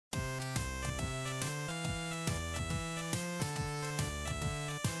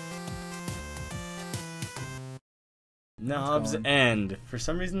Knobb's End. For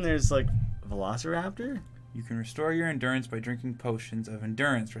some reason, there's like a velociraptor. You can restore your endurance by drinking potions of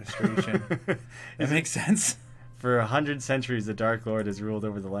endurance restoration. That makes sense. For 100 centuries, the Dark Lord has ruled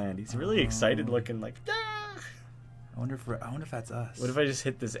over the land. He's really excited, looking like. Ah! I wonder if that's us. What if I just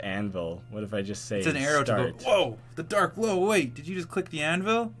hit this anvil? What if I just say it's an arrow start? to go? Whoa, the Dark Lord. Wait, did you just click the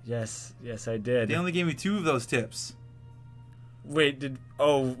anvil? Yes, I did. They only gave me 2 of those tips. Wait,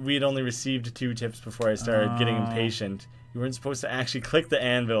 we'd only received 2 tips before I started getting impatient. You weren't supposed to actually click the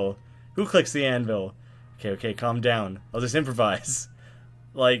anvil. Who clicks the anvil? Okay, calm down. I'll just improvise.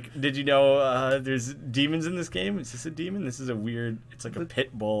 Like, did you know there's demons in this game? Is this a demon? This is a weird... It's like a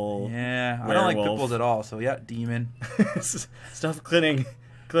pit bull. Yeah, werewolf. I don't like pit bulls at all, so yeah, demon. Stop clicking.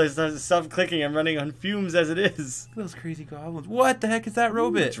 Stop clicking. I'm running on fumes as it is. Those crazy goblins. What the heck is that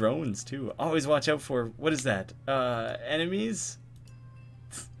robot? Ooh, drones, too. Always watch out for... What is that? Enemies?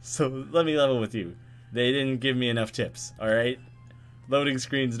 So, let me level with you. They didn't give me enough tips, alright? Loading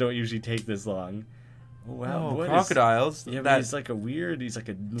screens don't usually take this long. Oh, wow. Oh, crocodiles. Yeah, but he's like a weird... He's like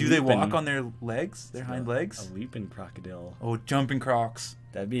a Do they walk on their legs? Their hind legs? A leaping crocodile. Oh, jumping crocs.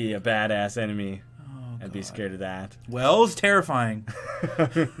 That'd be a badass enemy. Oh, I'd be scared of that. Well, it's terrifying.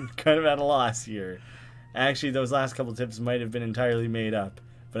 Kind of at a loss here. Actually, those last couple tips might have been entirely made up.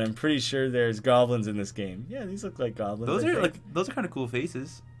 But I'm pretty sure there's goblins in this game. Yeah, these look like goblins. Those are kind of cool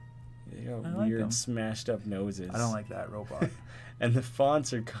faces. They got I like weird, them. smashed up noses. I don't like that robot. And the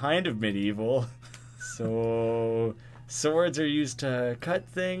fonts are kind of medieval. So, swords are used to cut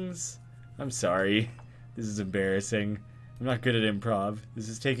things. I'm sorry. This is embarrassing. I'm not good at improv. This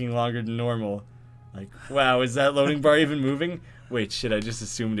is taking longer than normal. Like, wow, is that loading bar even moving? Wait, shit, I just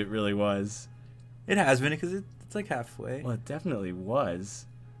assumed it really was. It has been because it's like halfway. Well, it definitely was.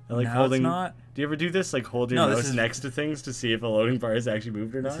 I like now holding. It's not. Do you ever do this? Like hold your mouse next to things to see if a loading bar has actually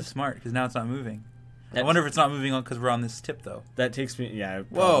moved or not? This is smart because now it's not moving. I wonder if it's not moving on because we're on this tip though. That takes me. Yeah,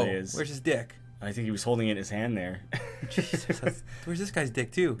 it probably is. Where's his dick? I think he was holding it in his hand there. Jesus, where's this guy's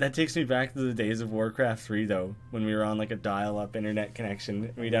dick too? That takes me back to the days of Warcraft 3 though, when we were on like a dial-up internet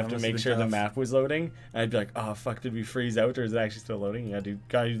connection. We'd have to make sure the map was loading. And I'd be like, oh fuck, did we freeze out or is it actually still loading? You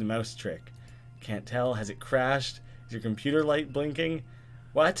gotta do the mouse trick. Can't tell. Has it crashed? Is your computer light blinking?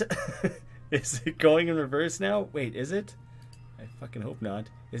 What? Is it going in reverse now? Wait, is it? I fucking hope not.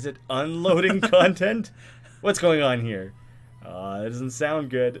 Is it unloading content? What's going on here? That doesn't sound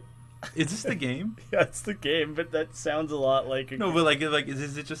good. Is this the game? Yeah, it's the game, but that sounds a lot like... No, but like,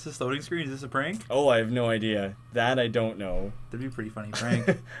 is it just this loading screen? Is this a prank? Oh, I have no idea. That I don't know. That'd be a pretty funny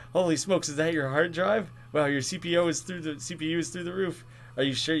prank. Holy smokes, is that your hard drive? Wow, your CPU is through the roof. Are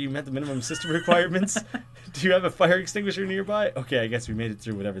you sure you met the minimum system requirements? Do you have a fire extinguisher nearby? Okay, I guess we made it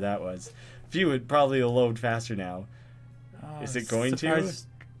through whatever that was. Phew, it probably will load faster now. Is it going to?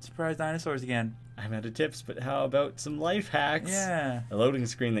 Surprise dinosaurs again. I'm out of tips, but how about some life hacks? Yeah. A loading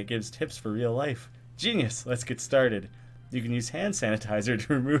screen that gives tips for real life. Genius! Let's get started. You can use hand sanitizer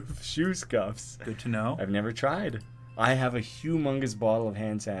to remove shoe scuffs. Good to know. I've never tried. I have a humongous bottle of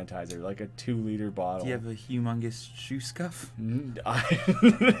hand sanitizer, like a 2-liter bottle. Do you have a humongous shoe scuff? I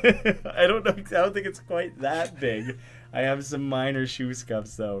don't know. I don't think it's quite that big. I have some minor shoe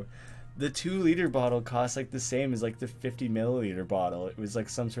scuffs, though. The 2-liter bottle costs like the same as like the 50-milliliter bottle. It was like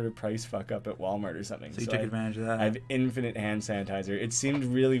some sort of price fuck up at Walmart or something. So you took advantage of that. I have infinite hand sanitizer. It seemed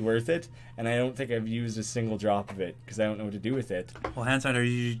really worth it, and I don't think I've used a single drop of it because I don't know what to do with it. Well, hand sanitizer,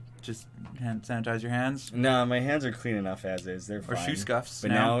 you just hand sanitize your hands? No, my hands are clean enough as is. They're fine. Or shoe scuffs.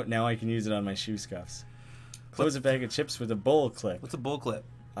 But now I can use it on my shoe scuffs. Close a bag of chips with a bull clip. What's a bull clip?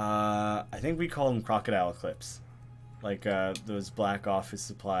 I think we call them crocodile clips. Like those black office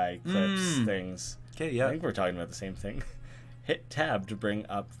supply clips things. Okay, yeah. I think we're talking about the same thing. Hit tab to bring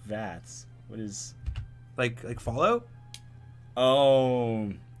up VATS. What is... Like Fallout?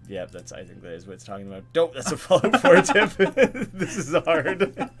 Oh, yeah, I think that is what it's talking about. Dope, that's a Fallout 4 tip. This is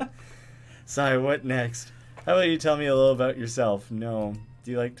hard. Sorry, what next? How about you tell me a little about yourself? No. Do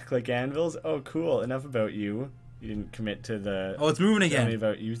you like to click anvils? Oh, cool. Enough about you. You didn't commit to the... Oh, it's moving again. Tell me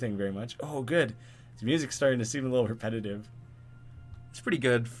about you thing very much. Oh, good. The music's starting to seem a little repetitive. It's pretty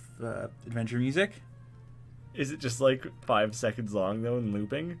good adventure music. Is it just like 5 seconds long, though, and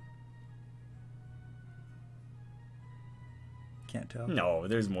looping? Can't tell. No,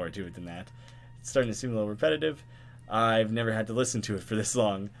 there's more to it than that. It's starting to seem a little repetitive. I've never had to listen to it for this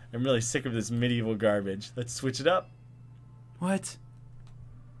long. I'm really sick of this medieval garbage. Let's switch it up. What?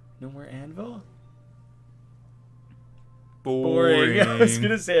 No more anvil? Boring. I was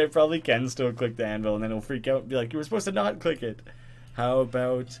gonna say I probably can still click the anvil and then it'll freak out and be like, you were supposed to not click it. How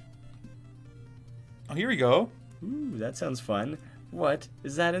about... Oh, here we go. Ooh, that sounds fun. What?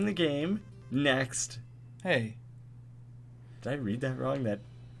 Is that in the game? Next. Hey. Did I read that wrong?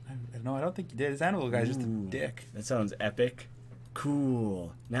 No, I don't think you did. This animal guy's just a dick. That sounds epic.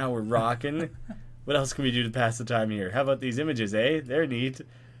 Cool. Now we're rocking. What else can we do to pass the time here? How about these images, eh? They're neat.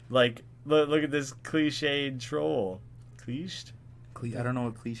 Like, look at this cliched troll. Cliched? I don't know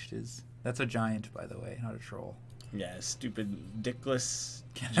what cliched is. That's a giant, by the way, not a troll. Yeah, stupid, dickless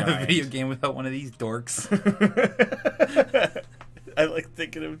Can't giant. have a video game without one of these dorks. I like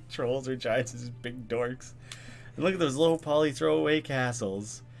thinking of trolls or giants as just big dorks. And look at those low poly throwaway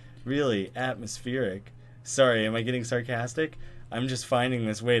castles. Really atmospheric. Sorry, am I getting sarcastic? I'm just finding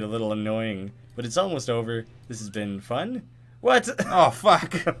this wait a little annoying. But it's almost over. This has been fun? What? Oh,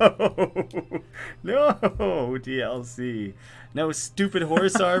 fuck. No, DLC. No stupid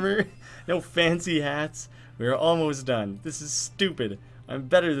horse armor. No fancy hats. We're almost done. This is stupid. I'm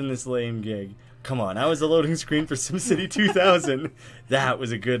better than this lame gig. Come on, I was the loading screen for SimCity 2000. That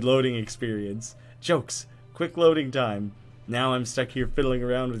was a good loading experience. Jokes. Quick loading time. Now I'm stuck here fiddling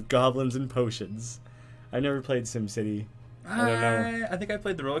around with goblins and potions. I've never played SimCity. I don't know. I think I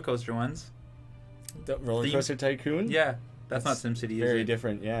played the roller coaster ones. The Roller Coaster Tycoon? Yeah. That's not SimCity, is very it?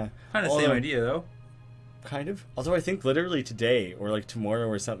 different, yeah. Kind of the same idea, though. Kind of. Although I think literally today, or like tomorrow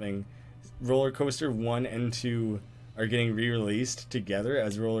or something, Roller Coaster 1 and 2 are getting re-released together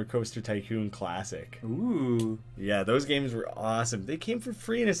as Roller Coaster Tycoon Classic. Ooh. Yeah, those games were awesome. They came for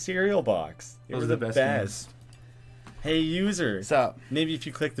free in a cereal box. They were the best. Games. Hey, user. What's up? Maybe if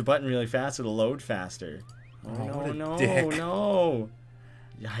you click the button really fast, it'll load faster. Oh, no, dick. no.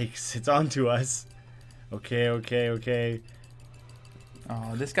 Yikes, it's on to us. Okay.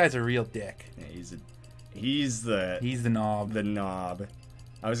 Oh, this guy's a real dick. Yeah, he's the knob. The knob.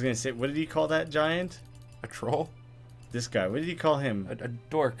 I was gonna say, what did he call that giant? A troll? This guy. What did he call him? A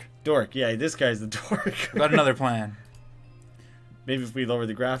dork. Dork. Yeah, this guy's the dork. Got another plan. Maybe if we lower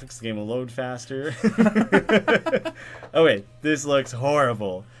the graphics, the game will load faster. Oh wait, this looks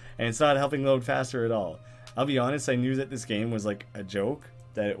horrible, and it's not helping load faster at all. I'll be honest, I knew that this game was like a joke,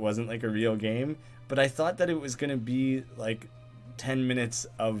 that it wasn't like a real game, but I thought that it was gonna be like 10 minutes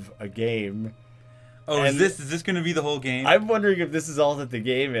of a game. Oh, is this going to be the whole game? I'm wondering if this is all that the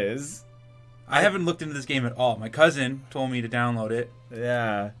game is. I haven't looked into this game at all. My cousin told me to download it.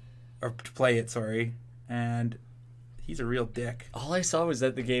 Yeah. Or to play it, sorry. And he's a real dick. All I saw was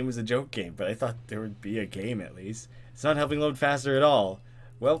that the game was a joke game, but I thought there would be a game at least. It's not helping load faster at all.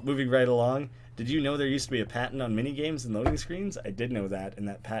 Well, moving right along. Did you know there used to be a patent on minigames and loading screens? I did know that, and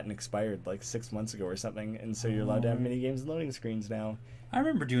that patent expired like 6 months ago or something, and so you're allowed to have minigames and loading screens now. I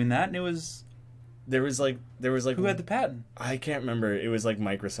remember doing that, and it was... There was like who had the patent? I can't remember. It was like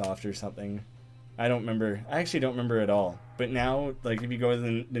Microsoft or something. I don't remember. I actually don't remember at all. But now, like, if you go to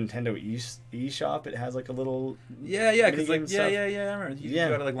the Nintendo eShop, it has like a little because like I remember. You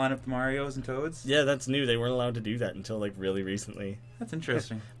gotta like line up the Marios and Toads. Yeah, that's new. They weren't allowed to do that until like really recently. That's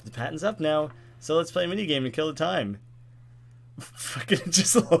interesting. The patent's up now, so let's play a minigame to kill the time. Fucking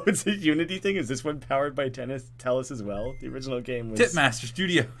just loads a Unity thing. Is this one powered by Telus as well? The original game was Tipmaster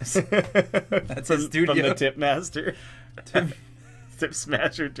Studios. That's his studio. From the Tipmaster. Tip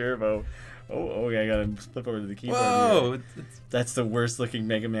Smasher Turbo. Oh, I gotta flip over to the keyboard. Whoa! That's the worst looking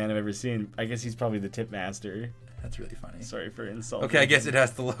Mega Man I've ever seen. I guess he's probably the Tipmaster. That's really funny. Sorry for insulting. Okay, I guess it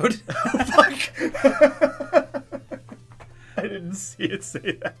has to load. Fuck! I didn't see it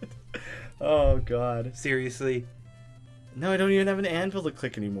say that. Oh, God. Seriously. No, I don't even have an anvil to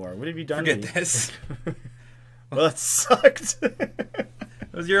click anymore. What have you done? Forget this. Well, that sucked.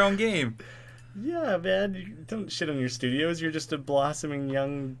 It was your own game. Yeah, man. You don't shit on your studios. You're just a blossoming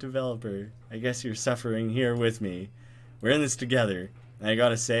young developer. I guess you're suffering here with me. We're in this together. And I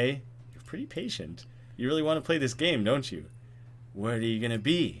gotta say, you're pretty patient. You really want to play this game, don't you? What are you gonna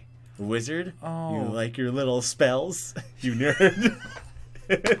be? A wizard? Oh. You like your little spells? You nerd.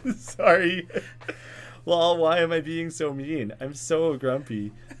 Sorry. Well, why am I being so mean? I'm so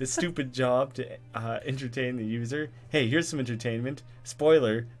grumpy. This stupid job to entertain the user. Hey, here's some entertainment.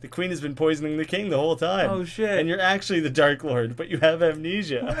 Spoiler, the queen has been poisoning the king the whole time. Oh, shit. And you're actually the Dark Lord, but you have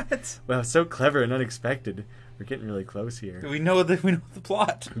amnesia. What? Wow, so clever and unexpected. We're getting really close here. We know the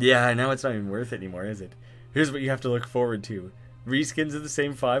plot. Yeah, now it's not even worth it anymore, is it? Here's what you have to look forward to. Reskins of the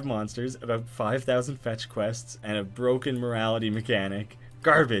same 5 monsters, about 5,000 fetch quests, and a broken morality mechanic.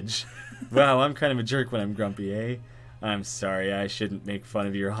 Garbage. Wow, I'm kind of a jerk when I'm grumpy, eh? I'm sorry, I shouldn't make fun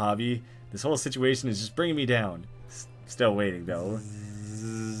of your hobby. This whole situation is just bringing me down. Still waiting, though.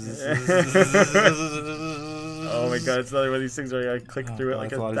 Oh my god, it's another one of these things where I gotta click through it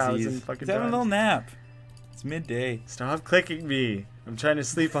like 1,000 fucking times. Have a little times. nap. It's midday. Stop clicking me. I'm trying to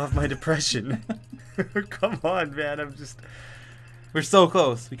sleep off my depression. Come on, man. We're so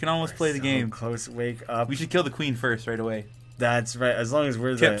close. We can almost play the game. Close. Wake up. We should kill the queen first, right away. That's right. As long as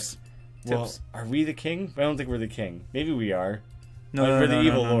we're Tips. Well, are we the king? I don't think we're the king. Maybe we are. No, we're the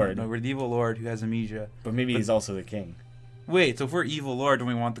evil lord. No, we're the evil lord who has amnesia. But maybe he's also the king. Wait, so if we're evil lord, don't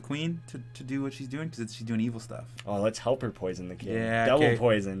we want the queen to do what she's doing? Because she's doing evil stuff. Oh, let's help her poison the king. Yeah, Double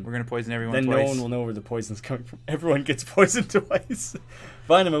poison. We're going to poison everyone then twice. No one will know where the poison's coming from. Everyone gets poisoned twice.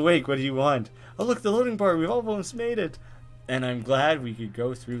 Fine, I'm awake. What do you want? Oh, look, the loading bar. We've almost made it. And I'm glad we could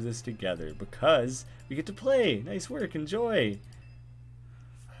go through this together because we get to play. Nice work. Enjoy.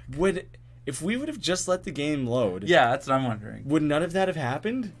 If we would have just let the game load... Yeah, that's what I'm wondering. Would none of that have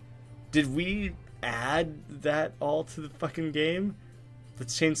happened? Did we add that all to the fucking game?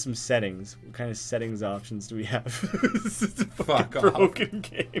 Let's change some settings. What kind of settings options do we have? This is a Fuck off. broken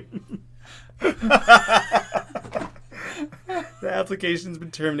game. The application's been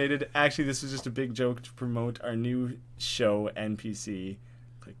terminated. Actually, this was just a big joke to promote our new show, NPC.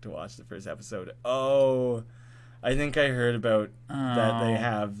 Click to watch the first episode. Oh, I think I heard about that they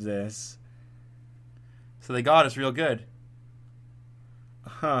have this. So they got us real good.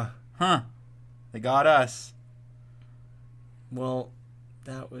 Huh. They got us. Well,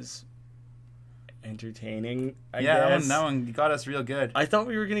 that was entertaining, I guess. That one got us real good. I thought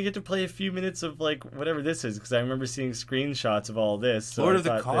we were going to get to play a few minutes of, like, whatever this is, because I remember seeing screenshots of all this. So Lord of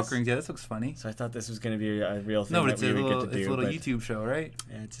the Cock Rings, yeah, this looks funny. So I thought this was going to be a real thing. No, but it's that we a would get to do. It's a little YouTube show, right?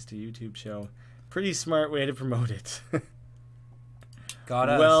 Yeah, it's just a YouTube show. Pretty smart way to promote it. Got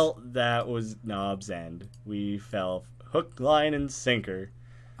us. Well, that was Knobb's end. We fell hook, line, and sinker.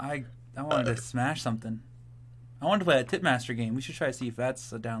 I wanted to smash something. I wanted to play that Tipmaster game. We should try to see if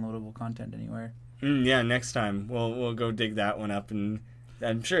that's a downloadable content anywhere. Yeah, next time we'll go dig that one up, and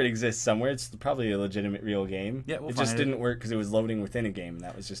I'm sure it exists somewhere. It's probably a legitimate real game. Yeah, we'll it find just didn't work because it was loading within a game.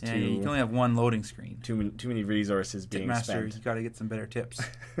 That was just too. You can only have one loading screen. Too many resources being Tipmaster, spent. you got to get some better tips.